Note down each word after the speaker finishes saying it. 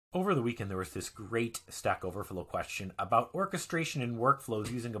Over the weekend, there was this great Stack Overflow question about orchestration and workflows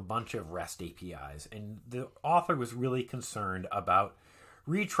using a bunch of REST APIs. And the author was really concerned about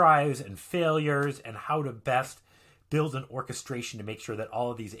retries and failures and how to best build an orchestration to make sure that all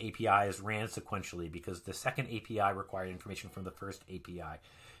of these APIs ran sequentially, because the second API required information from the first API,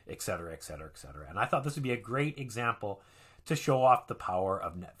 et cetera, et cetera, et cetera. And I thought this would be a great example to show off the power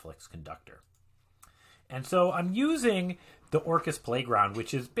of Netflix Conductor. And so I'm using the Orcus Playground,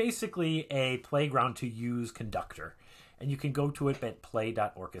 which is basically a playground to use Conductor. And you can go to it at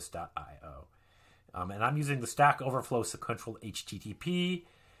play.orcus.io. And I'm using the Stack Overflow sequential HTTP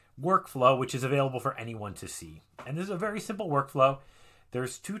workflow, which is available for anyone to see. And this is a very simple workflow.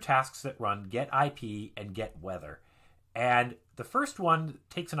 There's two tasks that run, get IP and get weather. And the first one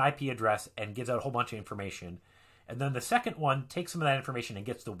takes an IP address and gives out a whole bunch of information. And then the second one takes some of that information and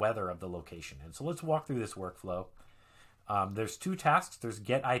gets the weather of the location. And so let's walk through this workflow. There's two tasks. There's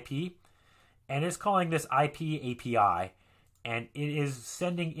get IP, and it's calling this IP API, and it is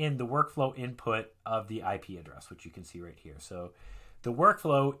sending in the workflow input of the IP address, which you can see right here. So the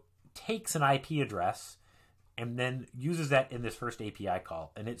workflow takes an IP address and then uses that in this first API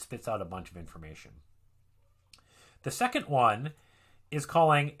call, and it spits out a bunch of information. The second one is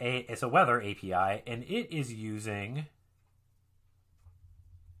calling it's a weather API, and it is using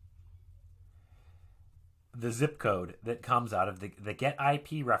the zip code that comes out of the get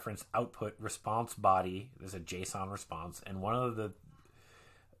IP reference output response body. There's a JSON response, and one of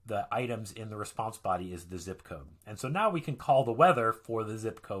the items in the response body is the zip code. And so now we can call the weather for the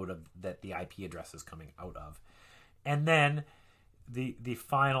zip code that the IP address is coming out of. And then the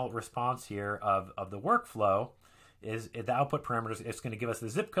final response here of the workflow is the output parameters. It's going to give us the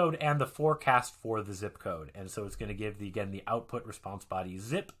zip code and the forecast for the zip code. And so it's going to give, the output response body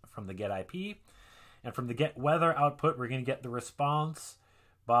zip from the get IP. And from the get weather output, we're going to get the response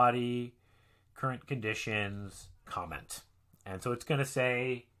body, current conditions, comment. And so it's going to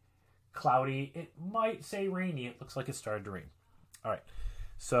say cloudy. It might say rainy. It looks like it started to rain. All right.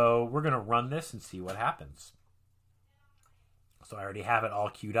 So we're going to run this and see what happens. So I already have it all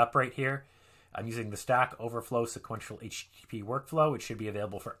queued up right here. I'm using the Stack Overflow sequential HTTP workflow. It should be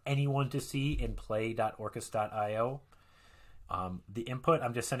available for anyone to see in play.orcus.io. The input,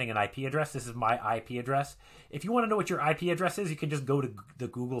 I'm just sending an IP address. This is my IP address. If you want to know what your IP address is, you can just go to the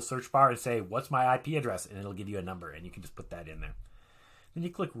Google search bar and say, what's my IP address? And it'll give you a number, and you can just put that in there. Then you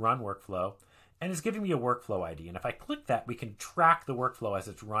click Run Workflow, and it's giving me a workflow ID. And if I click that, we can track the workflow as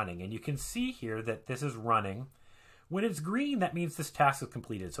it's running. And you can see here that this is running. When it's green, that means this task is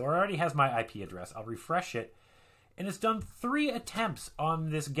completed. So it already has my IP address. I'll refresh it, and it's done 3 attempts on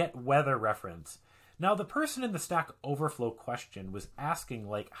this get weather reference. Now, the person in the Stack Overflow question was asking,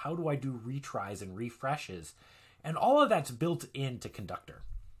 like, how do I do retries and refreshes? And all of that's built into Conductor.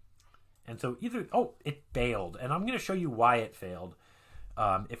 And so it failed. And I'm going to show you why it failed.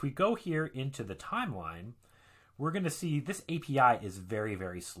 If we go here into the timeline, we're going to see this API is very,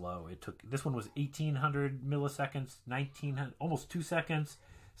 very slow. This one was 1800 milliseconds, 1900, almost 2 seconds,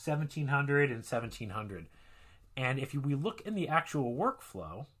 1700, and 1700. And if we look in the actual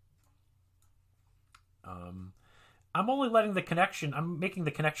workflow, I'm only letting the connection, I'm making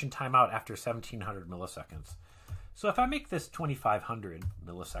the connection timeout after 1700 milliseconds. So if I make this 2500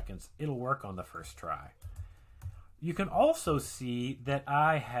 milliseconds, it'll work on the first try. You can also see that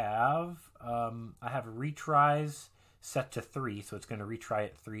I have retries set to 3, so it's going to retry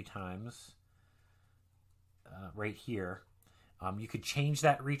it 3 times right here. You could change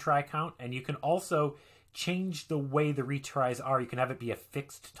that retry count, and you can also change the way the retries are. You can have it be a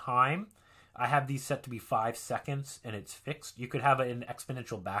fixed time. I have these set to be 5 seconds, and it's fixed. You could have an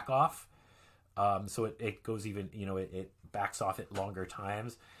exponential back off, so it goes even, it backs off at longer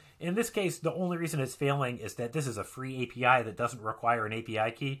times. In this case, the only reason it's failing is that this is a free API that doesn't require an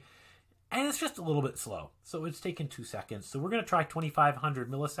API key, and it's just a little bit slow. So it's taken 2 seconds. So we're going to try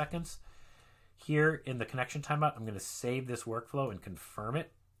 2500 milliseconds here in the connection timeout. I'm going to save this workflow and confirm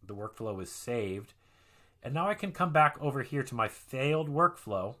it. The workflow is saved. And now I can come back over here to my failed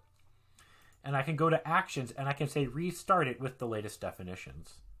workflow, and I can go to actions, and I can say restart it with the latest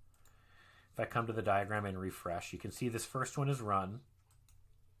definitions. If I come to the diagram and refresh, you can see this first one is run.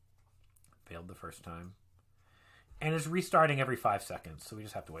 Failed the first time. And it's restarting every 5 seconds, so we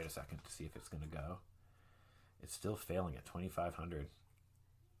just have to wait a second to see if it's going to go. It's still failing at 2500.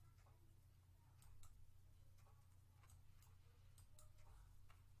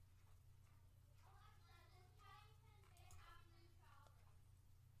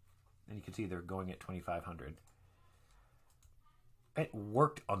 And you can see they're going at 2500. It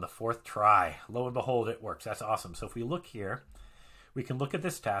worked on the 4th try. Lo and behold, it works. That's awesome. So if we look here, we can look at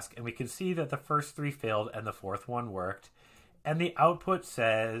this task and we can see that the first 3 failed and the 4th one worked. And the output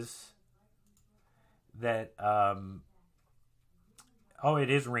says that, oh, it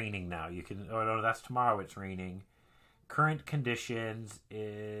is raining now. You can, oh no, that's tomorrow it's raining. Current conditions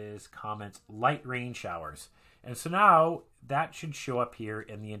is comments light rain showers. And so now that should show up here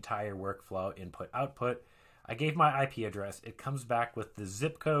in the entire workflow, input, output. I gave my IP address. It comes back with the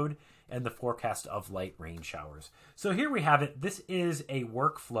zip code and the forecast of light rain showers. So here we have it. This is a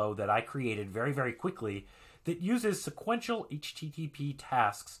workflow that I created very, very quickly that uses sequential HTTP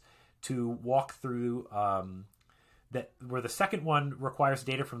tasks to walk through that, where the second one requires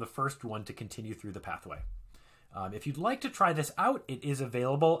data from the first one to continue through the pathway. If you'd like to try this out, it is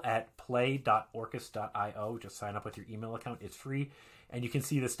available at play.orcus.io. Just sign up with your email account. It's free. And you can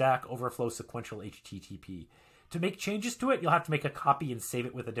see the Stack Overflow sequential HTTP. To make changes to it, you'll have to make a copy and save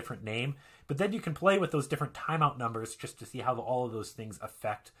it with a different name. But then you can play with those different timeout numbers just to see how all of those things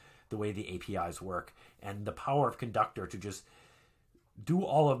affect the way the APIs work. And the power of Conductor to just do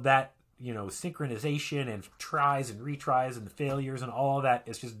all of that, you know, synchronization and tries and retries and failures and all of that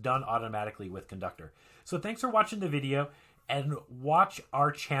is just done automatically with Conductor. So thanks for watching the video, and watch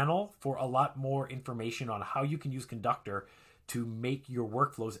our channel for a lot more information on how you can use Conductor to make your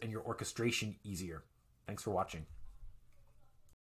workflows and your orchestration easier. Thanks for watching.